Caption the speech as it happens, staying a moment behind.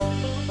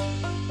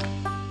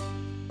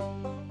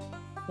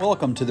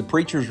Welcome to the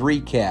Preacher's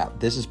Recap.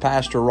 This is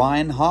Pastor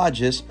Ryan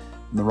Hodges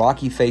from the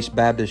Rocky Face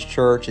Baptist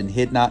Church in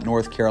Hidnot,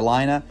 North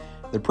Carolina.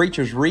 The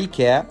Preacher's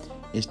Recap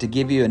is to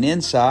give you an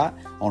insight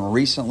on a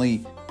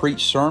recently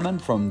preached sermon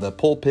from the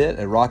pulpit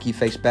at Rocky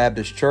Face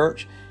Baptist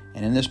Church.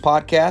 And in this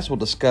podcast, we'll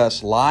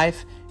discuss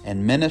life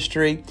and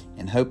ministry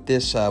and hope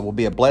this will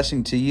be a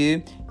blessing to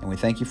you. And we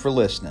thank you for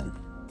listening.